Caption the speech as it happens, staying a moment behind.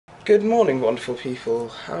Good morning, wonderful people.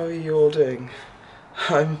 How are you all doing?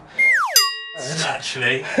 I'm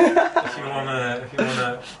actually, if you wanna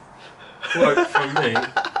quote from me,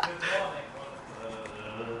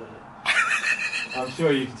 I'm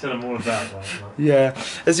sure you can tell them all about that. Yeah,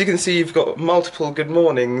 as you can see, you've got multiple good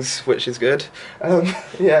mornings, which is good.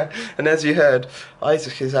 Yeah, and as you heard,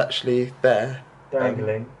 Isaac is actually there.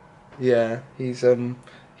 Dangling. Yeah, he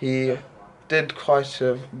did quite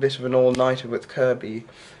a bit of an all-nighter with Kirby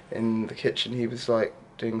in the kitchen. He was like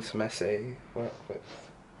doing some essay work with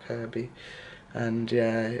Kirby, and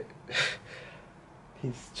yeah,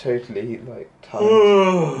 he's totally like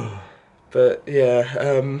tired. But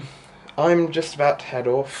yeah, I'm just about to head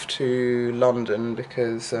off to London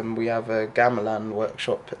because we have a Gamelan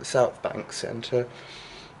workshop at the South Bank Centre,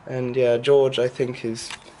 and yeah, George I think is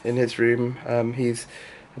in his room. He's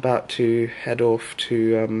about to head off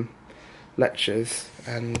to lectures,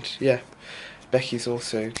 and yeah, Becky's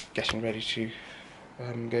also getting ready to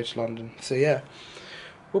go to London. So yeah,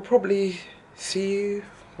 we'll probably see you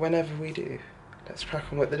whenever we do. Let's crack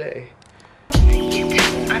on with the day.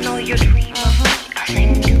 I know your dream of me. I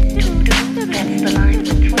sing do. That's the line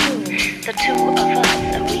between the two of us,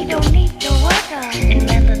 and we don't need no words. In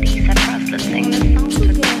melodies I trust, let's sing the song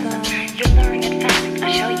together. You'll learn it fast. I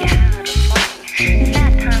show you how to swing.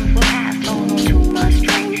 Sad times will pass. Don't know too much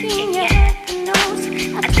strength in your head and nose.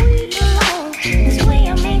 I do it alone. This way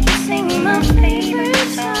I make you sing my favorite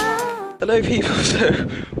song. Hello people, so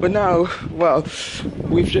we're now, well,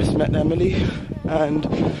 we've just met Emily and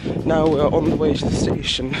now we're on the way to the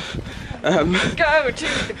station. Go to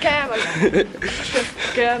the Gamelan.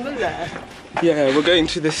 Gamelan. Yeah, we're going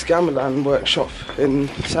to this Gamelan workshop in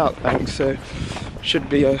South Bank, so should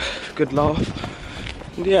be a good laugh.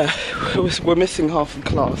 And yeah, we're missing half the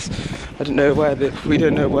class. I don't know where we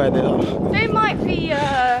don't know where they are. They might be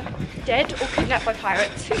dead or kidnapped by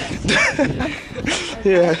pirates.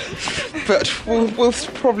 Yeah, but we'll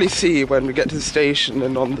probably see you when we get to the station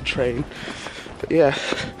and on the train. But yeah,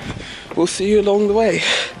 we'll see you along the way.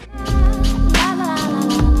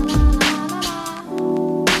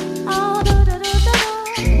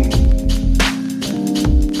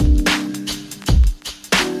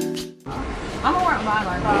 I'm alright with my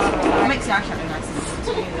life. It makes the eyeshadow nice and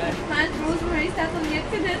to me though. And Rosemary sat on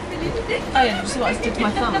yesterday. Oh yeah, just what I did to my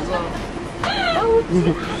thumb as well.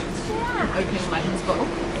 Opening my hands bottle.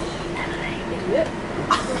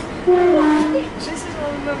 This is what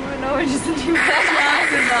we remember in Oranges and New I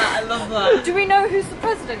love that. Do we know who's the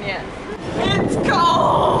president yet? It's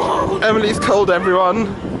cold! Emily's cold,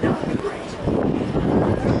 everyone.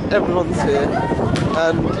 Everyone's here.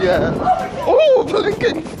 And yeah. Oh,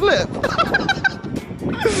 blinking flip!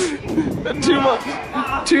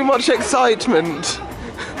 Too much excitement.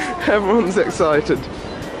 Everyone's excited.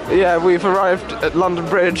 Yeah, we've arrived at London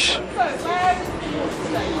Bridge.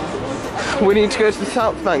 We need to go to the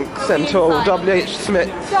South Bank Centre or WH Smith.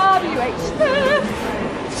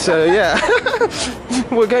 So yeah,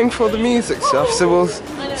 we're going for the music stuff, so we'll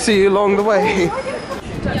see you along the way.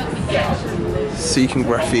 Seeking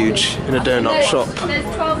refuge in a donut shop. There's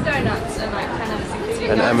 12 donuts and like 10 of us.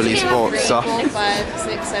 And Emily's bought stuff. 4, 5,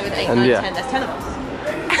 6, 7, 8, And 9, yeah. 10. There's 10 of us.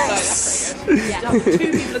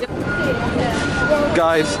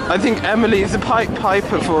 Guys, I think Emily's a pipe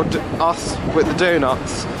piper for us with the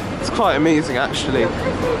donuts. It's quite amazing actually.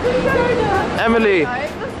 Emily,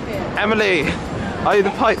 are you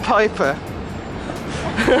the pipe piper?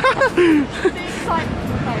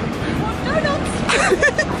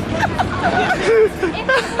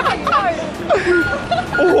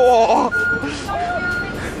 Oh.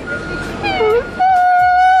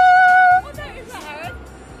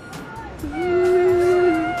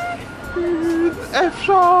 F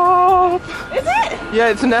sharp. Is it? Yeah,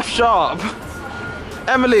 it's an F sharp.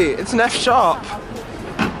 Emily, it's an F sharp.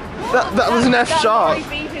 That was an F sharp.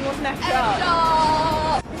 Beeping was an F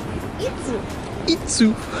sharp.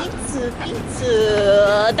 Itsu.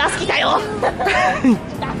 大好きだよ。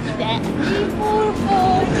大好きで。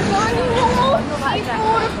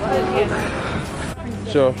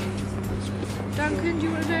Sure. Duncan, do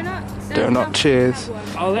you want a donut? Donut, cheers.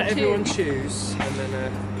 I'll let everyone choose, and then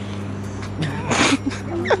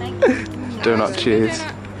Donut, cheers.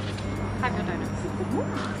 Have your donut.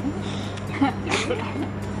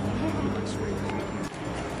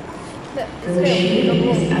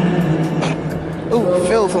 Oh,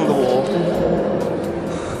 Phil's on the wall.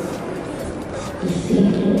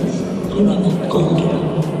 You are not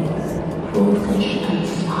golden, foolish and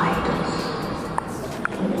spiders,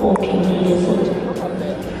 walking lizard.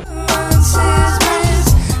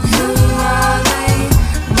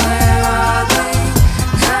 Where are they?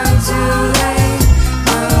 How do they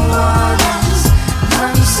know?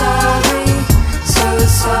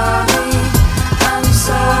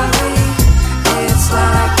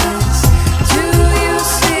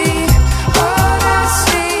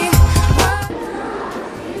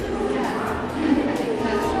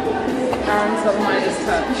 hands that might just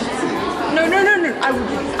touched. No.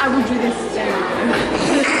 I would do this too.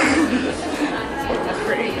 That's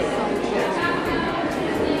pretty cool.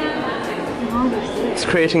 It's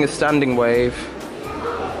creating a standing wave.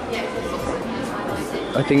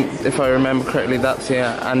 I think if I remember correctly, that's the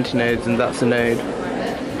antinodes and that's a node.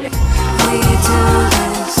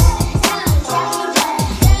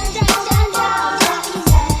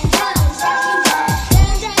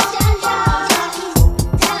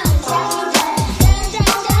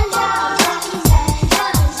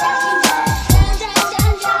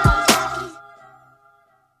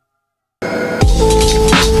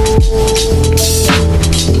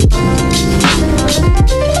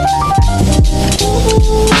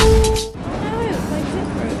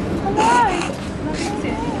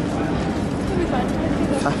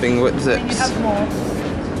 Tapping with zips.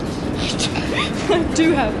 I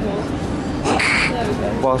do have more. There we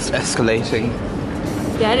go. Whilst escalating.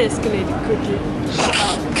 That escalated quickly.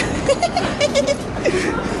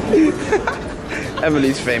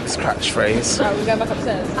 Emily's famous catchphrase. Alright, we're going back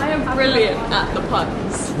upstairs. I am brilliant at the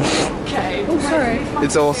puns. Okay. Oh, sorry.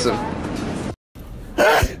 It's awesome.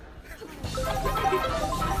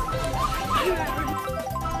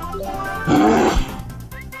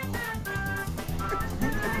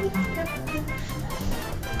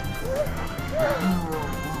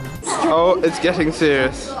 Oh, it's getting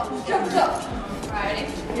serious. You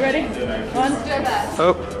ready? One.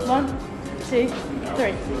 Oh. 1, 2,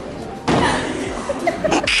 3.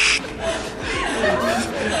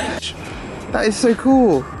 That is so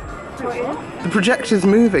cool. The projector's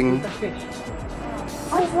moving.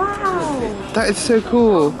 Oh wow! That is so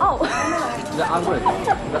cool. Oh.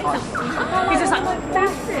 He's just like,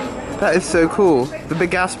 that's it. That is so cool. The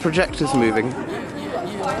big ass projector's moving.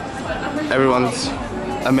 Everyone's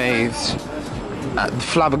amazed at the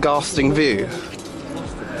flabbergasting view.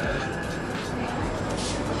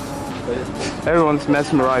 Everyone's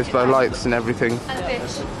mesmerised by lights and everything.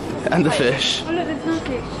 And the fish. Oh look, there's no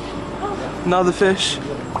fish. Another fish.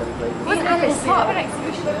 It's part of an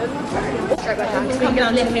exhibition. We're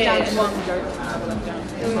going to lift down to one.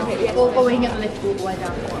 Or we can get the lift all the way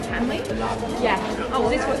down. Can we? Yeah. Oh,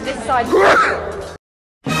 this side.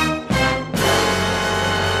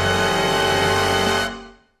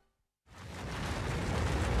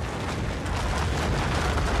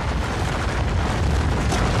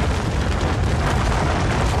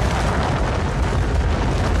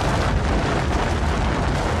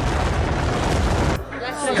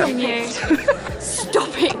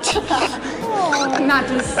 Stop it!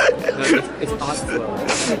 Matters. It's art world.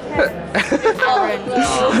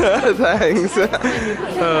 Thanks.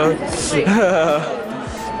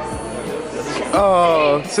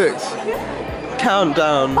 Oh, 6.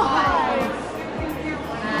 Countdown.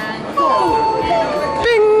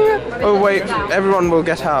 Bing! Oh wait, everyone will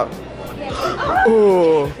get out.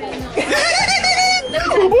 Oh.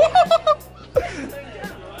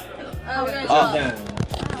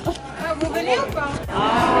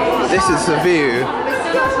 This is the view.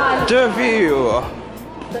 The view.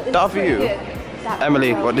 The view.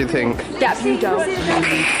 Emily, what do you think? That view don't.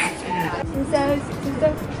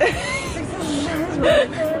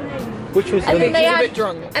 Which was And then they a had, bit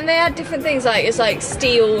drunk. and they had different things like it's like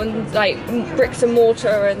steel and like bricks and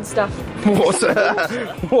mortar and stuff. Water.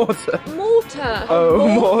 Water. Mortar. Oh,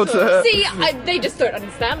 mortar. See, they just don't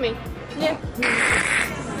understand me. Yeah.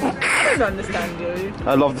 I don't understand you.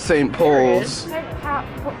 I love the St. Paul's. St.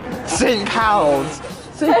 Paul's. St. Paul's.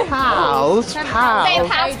 St. Paul's.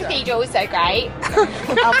 Paul's Cathedral is so great.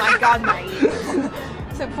 Oh my god, mate.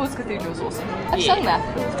 St. Paul's Cathedral is awesome. I've sung there.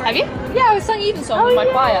 Have you? Yeah, I sang Even Song with my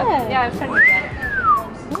choir. Yeah, I've sang there.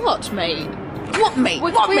 What, mate? What, mate?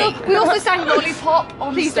 What, mate? We also sang Lollipop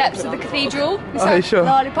on the steps of the cathedral. We Oh, sang sure.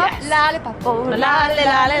 Lollipop, lollipop, oh, we sang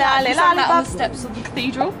that on the steps of the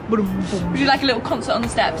cathedral. We did like a little concert on the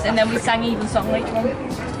steps, and then we sang Even Song later on.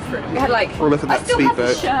 We had like. Oh, look at I that still have the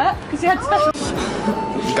speedboat. shirt because we had special.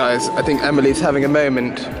 Guys, I think Emily's having a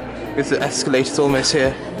moment because the escalator's almost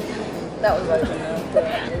here. That was over.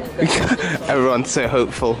 Everyone's so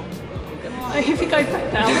hopeful. If you go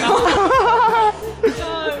back down now.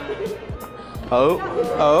 Oh,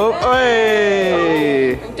 oh,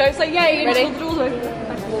 hey! Don't say yay until the door's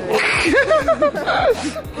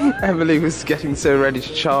open. Emily was getting so ready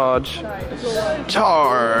to charge.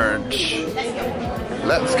 Charge!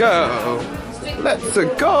 Let's go! Let's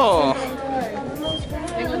go!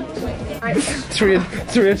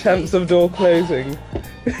 Three attempts of door closing.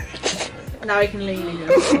 Now we can lean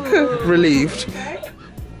again. Relieved.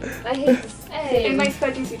 It makes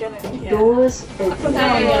quite easy, doesn't it? Doors open.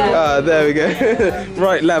 Ah, there we go.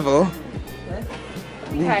 Right level.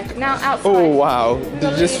 Okay, now outside. Oh wow! Did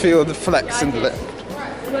you just feel the flex in the lip?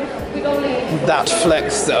 That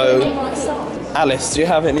flex though. Alice, do you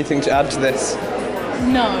have anything to add to this?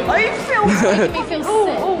 No. I feel making me feel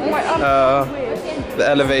sick. My The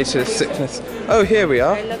elevator sickness. Oh, here we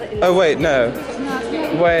are. Oh wait, no.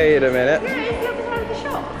 Wait a minute.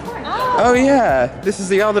 Oh yeah, this is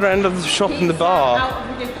the other end of the shop and the bar.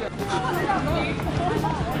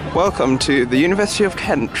 Welcome to the University of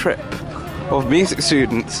Kent trip of music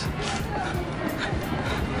students,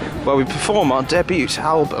 where we perform our debut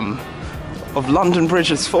album of London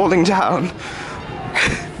Bridges Falling Down,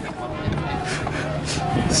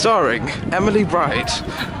 starring Emily Bright,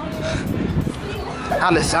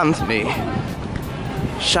 Alice Anthony,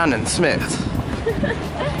 Shannon Smith,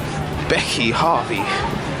 Becky Harvey,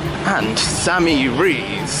 and Sammy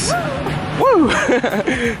Rees. Woo!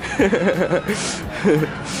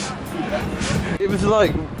 It was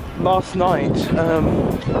like last night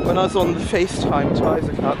when I was on the FaceTime to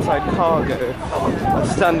Isaac outside Cargo. I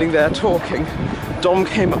was standing there talking. Dom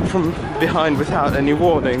came up from behind without any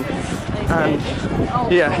warning, and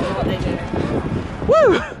yeah,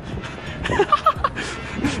 woo!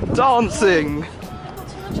 Dancing.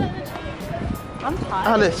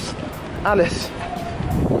 Alice.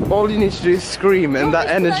 All you need to do is scream, and that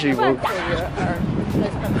energy will.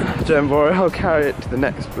 Don't worry, I'll carry it to the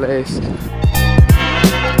next place.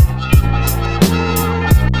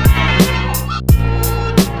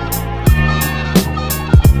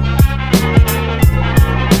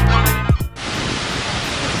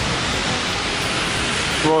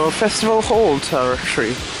 Royal Festival Hall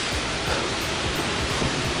territory.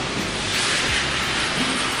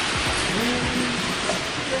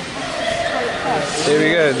 Here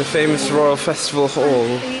we go, the famous Royal Festival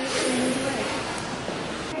Hall.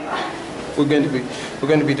 We're going to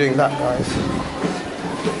be doing that, guys.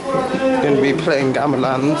 We're going to be playing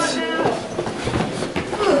Gamelans.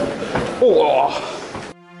 Oh.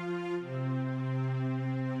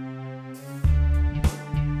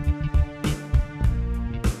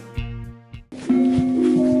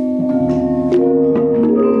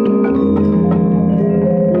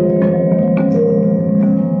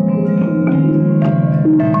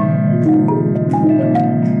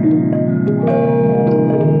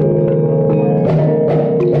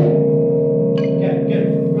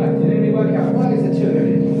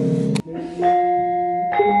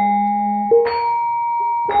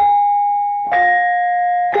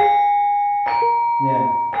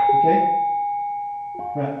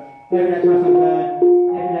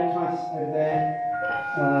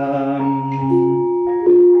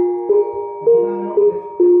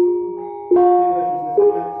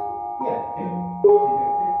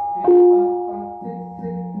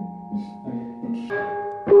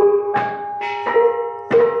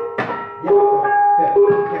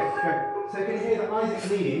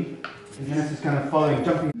 Following,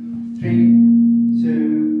 jumping. 3,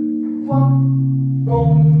 2, 1.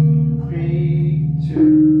 Gong. 3, 2,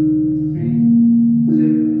 3,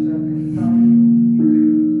 2, jumping.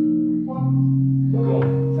 1. Gong.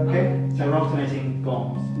 Okay? So we're alternating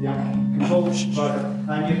gongs. Yeah. Control.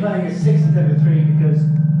 And you're playing a 6 instead of 3 because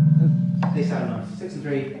they sound nice. 6 and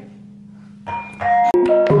 3.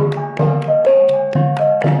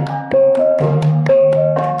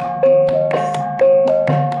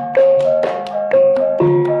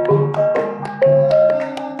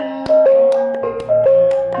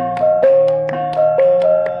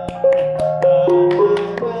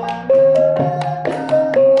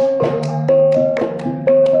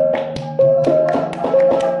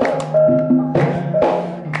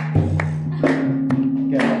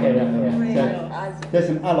 There's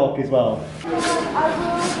some alloc as well.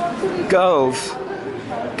 Girls,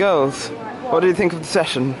 what do you think of the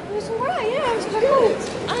session? It was alright, yeah, it was quite good.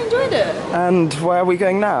 I enjoyed it. And where are we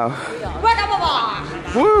going now?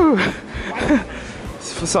 Woo!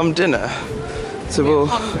 It's for some dinner. So we're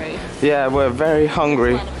hungry. Yeah, we're very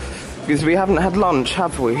hungry. Because we haven't had lunch,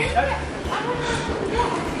 have we?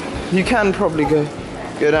 You can probably go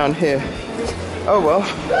down here. Oh well.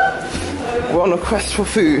 We're on a quest for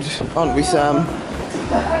food, aren't we, Sam?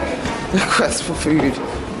 A quest for food.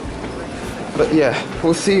 But yeah,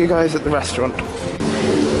 we'll see you guys at the restaurant.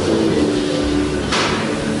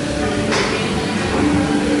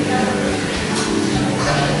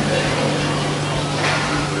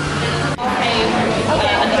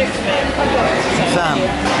 Sam,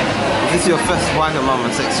 is this your first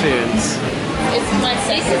Wagamama's experience?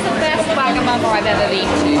 This is the best Wagamama I've ever been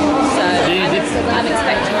to, so I'm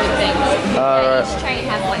expecting good things. Each train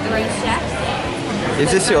has like their own chefs. Is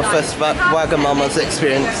this your first Wagamama's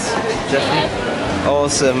experience, Jeffrey?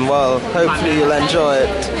 Awesome. Well, hopefully you'll enjoy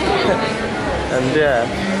it. And yeah.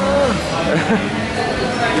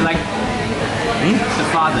 You're like the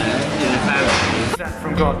father in the family. Sent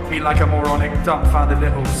from God, be like a moronic, dumbfounded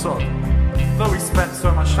little sod. Though we spent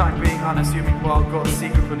so much time being unassuming while God's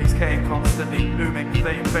secret police came constantly looming,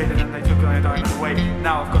 they invaded and they took iodine away.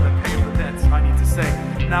 Now I've got to pay the debts, I need to say.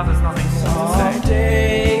 Now there's nothing more to say.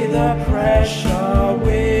 Someday the pressure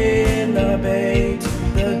will abate,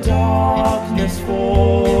 the darkness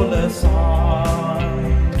fall aside,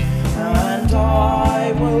 and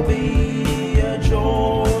I will be a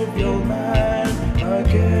jovial man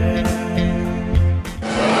again.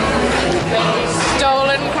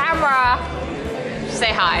 Stolen camera.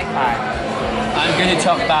 Say hi. Hi. I'm going to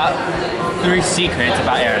talk about 3 secrets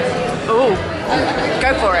about Aaron. Ooh,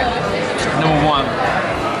 go for it. Number 1,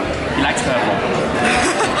 he likes purple.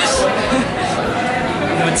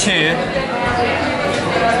 Number 2,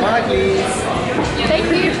 Bye, please. Thank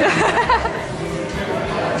you.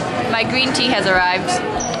 My green tea has arrived.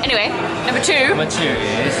 Anyway, number 2. number 2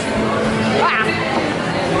 is Ah.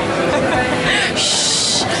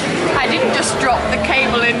 Shh! I didn't just drop the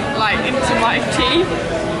cable in into my tea.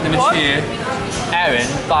 number What? 2. Aaron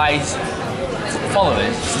buys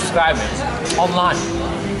followers, subscribers online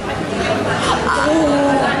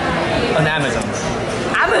on Amazon.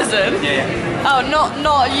 Amazon? Yeah. Oh,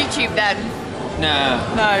 not YouTube then. No.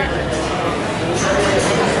 No.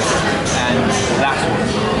 And last one.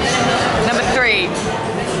 Number 3.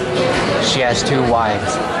 She has 2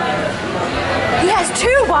 wives. He has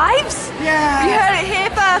 2 wives? Yeah. You heard it here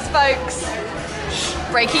first, folks.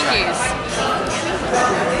 Breaking news.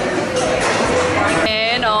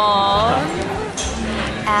 And on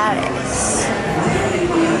Alice.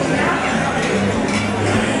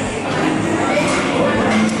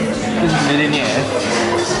 Millionaire.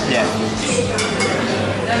 Yeah.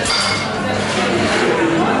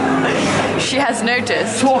 She has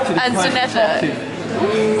noticed. Talk to the and front, Sonetta.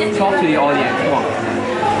 talk to the audience. Come on.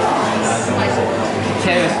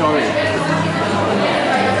 Tell a story.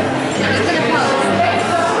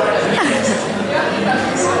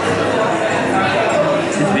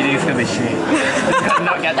 This video is gonna be shit. It's gonna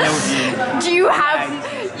not get no views.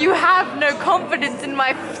 You have no confidence in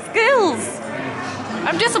my skills.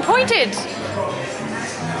 I'm disappointed.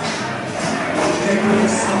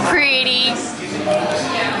 Pretty.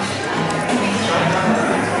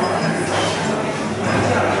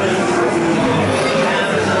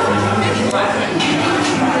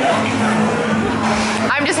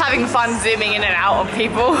 I'm just having fun zooming in and out on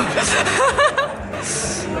people.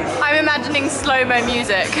 I'm imagining slow-mo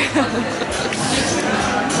music.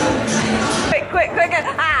 Quick,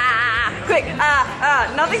 ah, quick,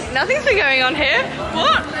 nothing's been going on here.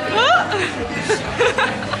 What?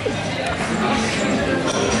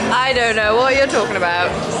 I don't know what you're talking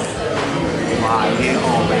about. Why you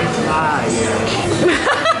always lying?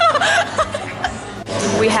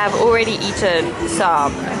 We have already eaten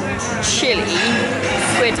some chili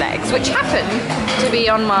squid legs, which happen to be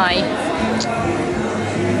on my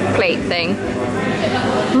plate thing.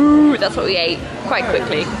 Ooh, that's what we ate quite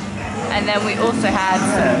quickly. And then we also had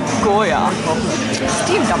some Goya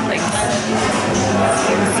steamed dumplings.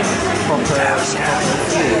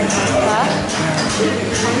 Huh?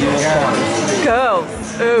 Girls.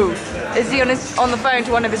 Ooh. Is he on the phone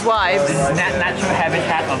to one of his wives? This is natural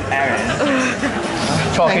habitat of Aaron.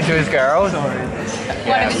 Talking to his girls?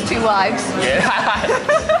 One of his 2 wives. Yeah.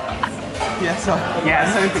 Yes,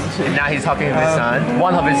 Yes. And now he's talking to his son.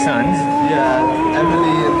 One of his sons. Yeah,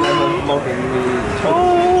 Emily and Emma vlogging me.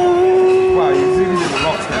 Wow, you zoomed in a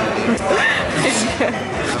lot here.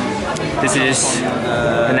 This is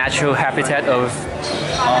the natural habitat of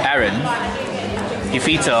Aaron. He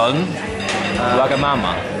feeds on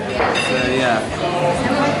Wagamama. So yeah.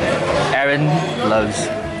 Aaron loves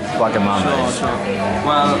Wagamamas. Sure.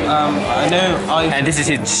 Well, I know And this is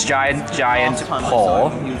his giant paw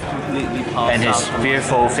he was completely passed and his out on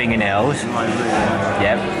beautiful fingernails. my room.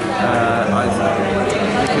 Yep.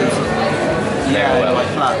 Because in my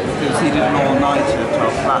flat, because he did an all-nighter to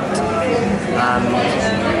our flat, and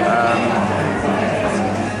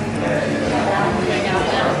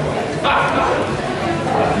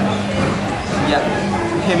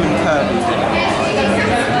him and Kirby did it.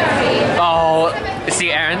 Oh,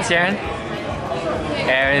 see Aaron?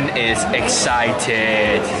 Aaron is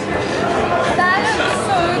excited. That is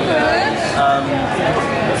so good.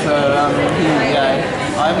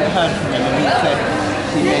 I haven't heard from him, and he said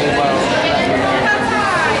he may well let me know.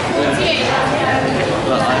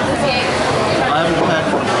 But I haven't heard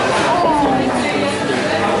from him.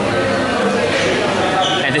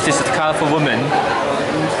 And this is a colourful woman.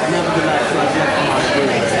 Nevertheless, I've left my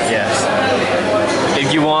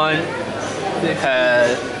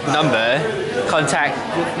her number, contact,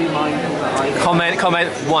 comment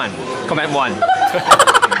 1. Comment 1.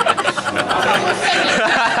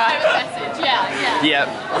 Yep.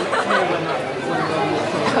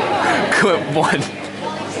 Comment 1.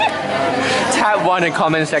 Tap 1 in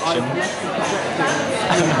comment section.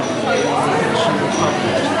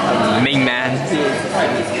 Main man.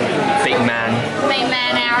 Big man. Main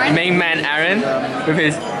man Aaron. Main man Aaron with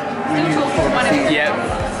his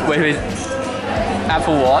with his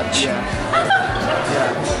Apple Watch.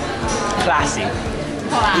 Classy.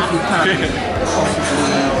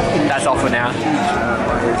 That's all for now.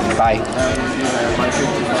 Bye.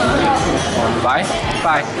 Bye.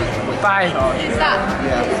 Bye. Bye. Is that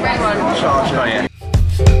red one? Oh yeah.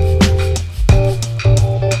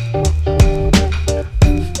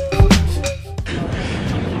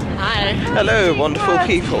 Hi. Hello, wonderful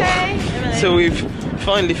people. So we've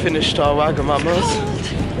finally finished our Wagamamas.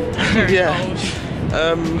 Yeah.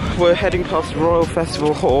 We're heading past Royal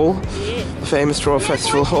Festival Hall, the famous Royal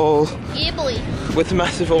Festival Hall, Yeah, boy. with the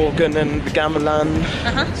massive organ and the Gamelan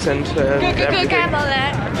centre and everything.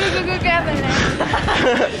 Gamelan.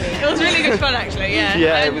 It was really good fun actually, yeah.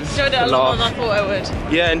 Yeah, I it was enjoyed it a lot more than I thought I would.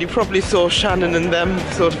 Yeah, and you probably saw Shannon and them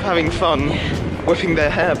sort of having fun, whipping their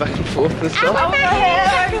hair back and forth and stuff. I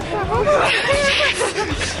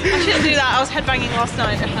shouldn't do that, I was headbanging last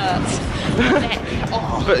night, it hurts.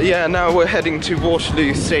 But yeah, now we're heading to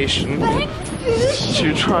Waterloo Station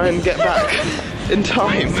to try and get back in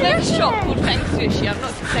time. There's a shop called Feng Sushi, I'm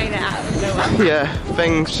not saying it out of nowhere. Yeah,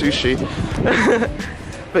 Feng Sushi.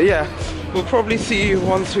 But yeah, we'll probably see you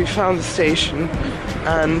once we've found the station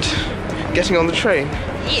and getting on the train.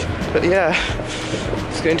 Yeah. But yeah,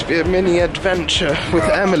 it's going to be a mini adventure with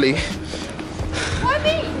Emily. Why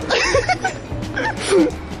me?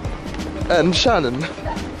 And Shannon.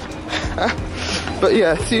 But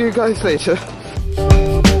yeah, see you guys later.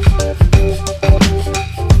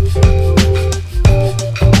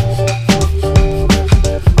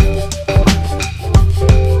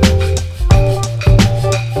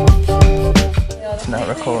 It's now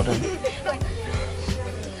recording.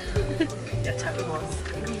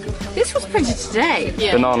 This was printed today.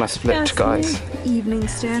 Banana split, guys. Evening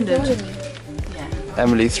Standard.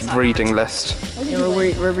 Emily's reading list. Yeah,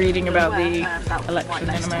 we're reading about the election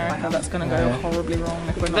in America. That's going to go horribly wrong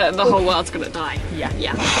if we're not. The whole world's going to die. Yeah.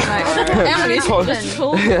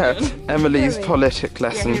 Emily's politic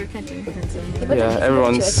lesson. Yeah,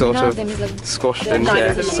 everyone's sort of squashed in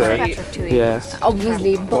here, so yeah.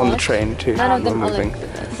 Obviously, On the train too, none of we're them are moving.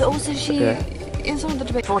 But also she is on the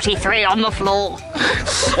debate. 43 on the floor.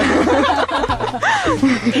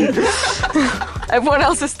 Everyone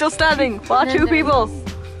else is still standing. Bar 2 people.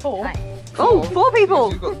 4. Oh, 4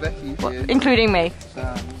 people. Including me.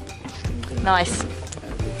 Nice.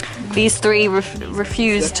 These 3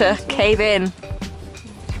 refuse to cave in.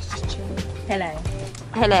 Hello.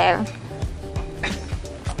 Hello.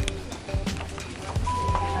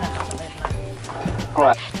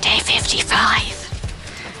 Day 55.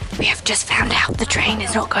 We have just found out the train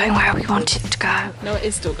is not going where we want it to go. No, it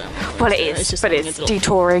is still going. Well, it is, but it's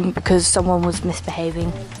detouring because someone was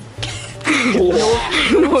misbehaving.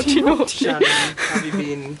 Naughty. Shannon, have you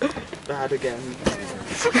been bad again?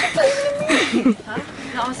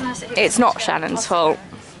 It's not Shannon's fault,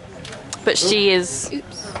 but she is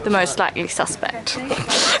the most likely suspect.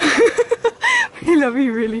 We love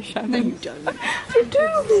you really, Shannon. No, you don't. I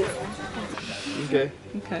do. Okay.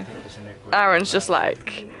 Okay. Aaron's just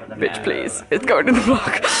like, bitch, please. It's going to the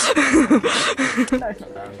vlog.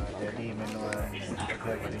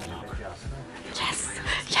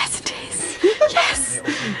 Yes, it is. Yes.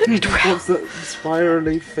 It will. What's that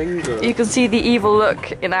spirally finger? You can see the evil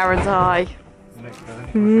look in Aaron's eye.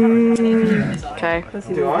 Okay.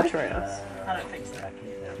 Do I? I don't think so.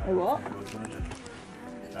 Oh, what?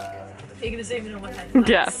 Are you going to zoom in on my head?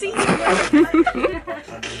 Yeah.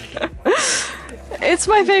 It's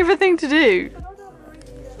my favourite thing to do.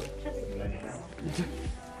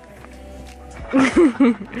 You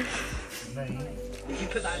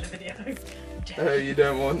put that in the video. Oh, you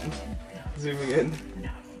don't want zooming in?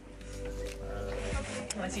 No.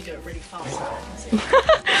 Unless you do it really fast.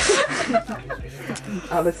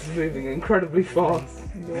 Alice is moving incredibly fast.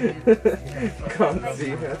 Can't see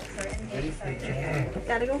her.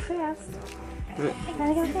 Gotta go fast.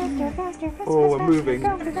 Gotta go faster, faster, faster. Oh, we're moving. I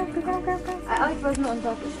was not on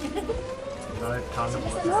top.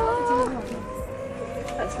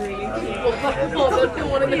 That's really cute.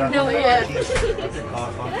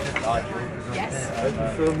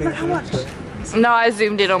 Filming. No, I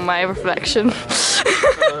zoomed in on my reflection.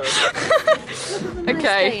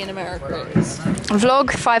 Okay. In America.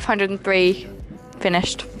 Vlog 503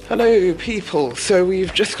 finished. Hello people, so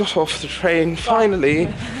we've just got off the train finally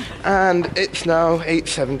and it's now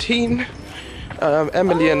 8:17.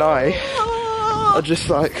 Emily and I are just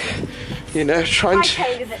like, you know, trying to...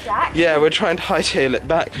 Yeah, we're trying to hightail it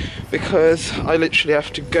back because I literally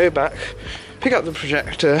have to go back, pick up the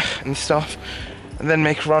projector and stuff and then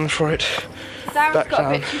make a run for it. Sam's back got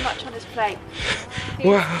down. a bit too much on his plate. He's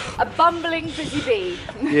Well, a bumbling busy bee.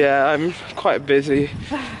 yeah, I'm quite busy.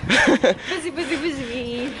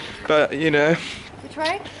 Busy. But, you know, Which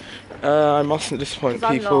way? I mustn't disappoint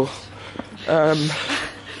 'Cause I'm people.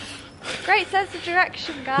 Great sense of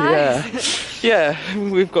direction, guys. Yeah,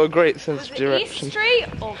 we've got a great sense of East direction. Street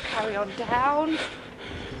or carry on down?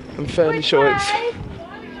 I'm fairly Which sure way? it's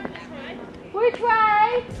Which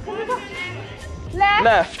way? Left.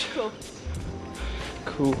 left. Cool.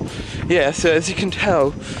 Cool. Yeah, so as you can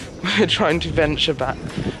tell, we're trying to venture back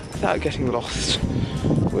without getting lost,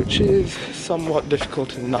 which is somewhat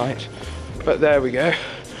difficult in the night. But there we go.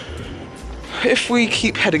 If we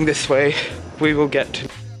keep heading this way, we will get to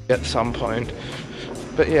at some point.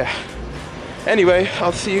 But yeah. Anyway,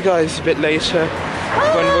 I'll see you guys a bit later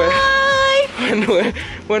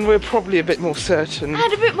when we're probably a bit more certain.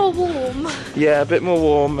 And a bit more warm. Yeah, a bit more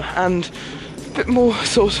warm and a bit more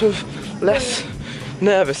sort of less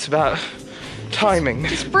nervous about timing.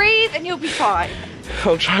 Just breathe and you'll be fine.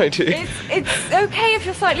 I'll try to. It's okay if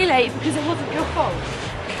you're slightly late because it wasn't your fault.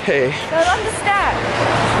 Okay. They'll understand.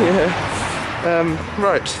 Yeah.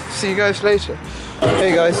 Right, see you guys later.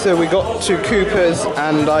 Hey guys, so we got to Cooper's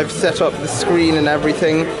and I've set up the screen and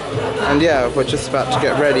everything. And yeah, we're just about to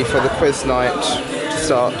get ready for the quiz night to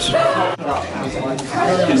start.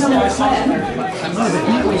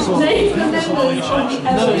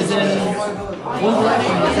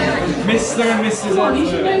 Mr. and Mrs.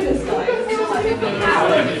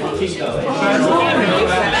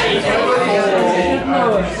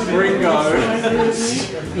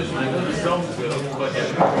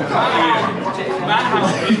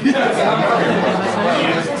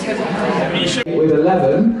 With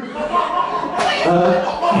 11.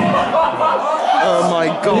 Oh my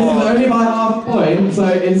This is god. only by half point, so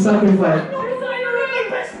in second place.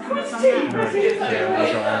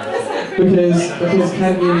 Because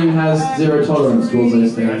Kent Union has zero tolerance towards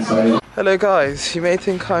those things, so... Hello guys, you may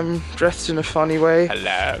think I'm dressed in a funny way.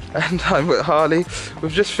 Hello. And I'm with Harley.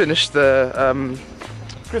 We've just finished the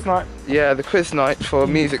Quiz night. yeah, the quiz night for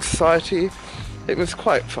Music Society. It was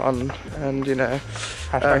quite fun and you know,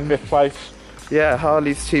 Hashtag 5th place. yeah,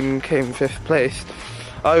 Harley's team came 5th place.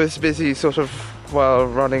 I was busy sort of, well,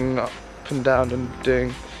 running up and down and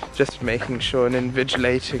doing, just making sure and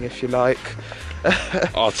invigilating if you like.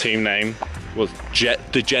 Our team name was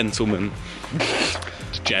the Gentleman.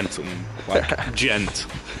 Gentleman. Like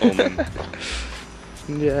gentleman.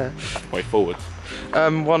 Yeah. Way forward.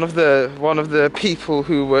 One of the people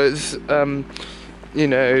who was you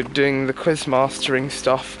know, doing the quiz mastering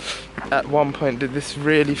stuff at one point did this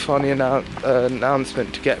really funny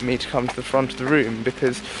announcement to get me to come to the front of the room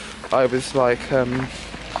because I was like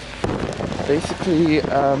basically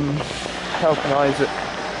helping Isaac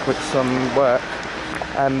with some work,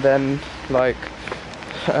 and then like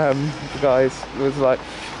the guys was like,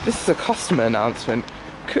 this is a customer announcement,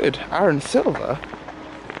 could Aaron Silver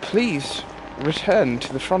please return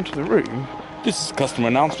to the front of the room? This is customer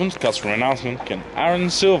announcement. Customer announcement. Can Aaron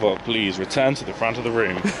Silver please return to the front of the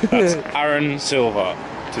room? That's Aaron Silver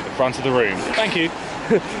to the front of the room. Thank you.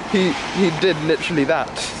 he did literally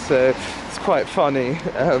that, so it's quite funny.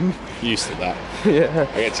 Used to that. Yeah.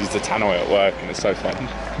 I get to use the tannoy at work and it's so fun.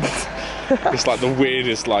 It's like the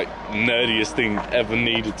weirdest, like nerdiest thing ever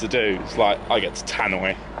needed to do. It's like I get to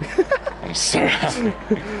tannoy. I'm so happy.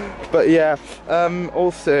 But yeah,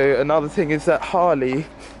 also another thing is that Harley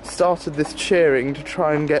started this cheering to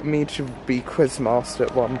try and get me to be quizmaster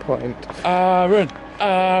at one point. Aaron.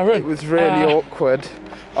 It was really awkward.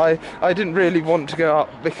 I didn't really want to go up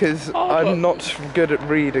because I'm not good at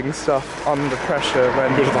reading stuff under pressure.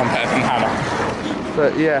 When could have done better than Hannah.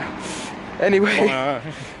 But yeah. Anyway,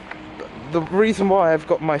 the reason why I've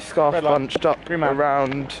got my scarf bunched up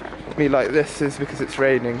around me like this is because it's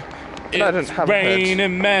raining. And I don't have a hat.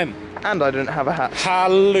 Raining men. And I don't have a hat.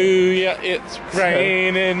 Hallelujah, it's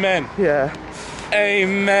raining men. Yeah.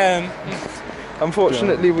 Amen.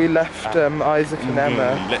 Unfortunately, we left Isaac and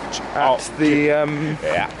Emma at the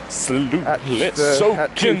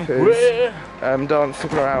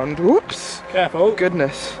dancing around. Whoops! Careful!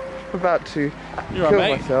 Goodness, I'm about to kill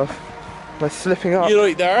myself by slipping up. You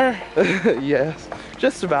right there? Yes,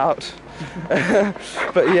 just about.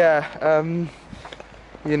 But yeah,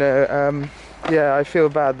 you know, yeah, I feel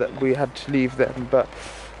bad that we had to leave them, but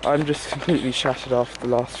I'm just completely shattered after the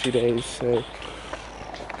last few days, so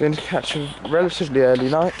going to catch a relatively early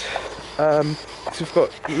night. So we've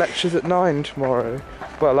got lectures at 9 tomorrow.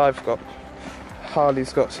 Well,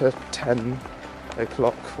 Harley's got to 10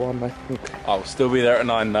 o'clock one, I think. I'll still be there at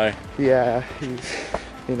 9 though. Yeah,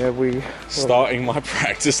 you know, starting my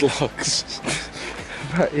practice logs.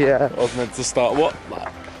 But yeah. I was meant to start, what,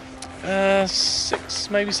 6,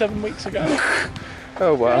 maybe 7 weeks ago?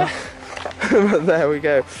 Oh well. But there we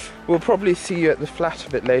go. We'll probably see you at the flat a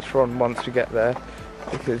bit later on once we get there,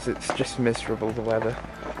 because it's just miserable, the weather.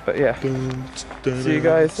 But yeah, see you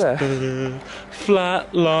guys there.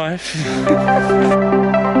 Flat life.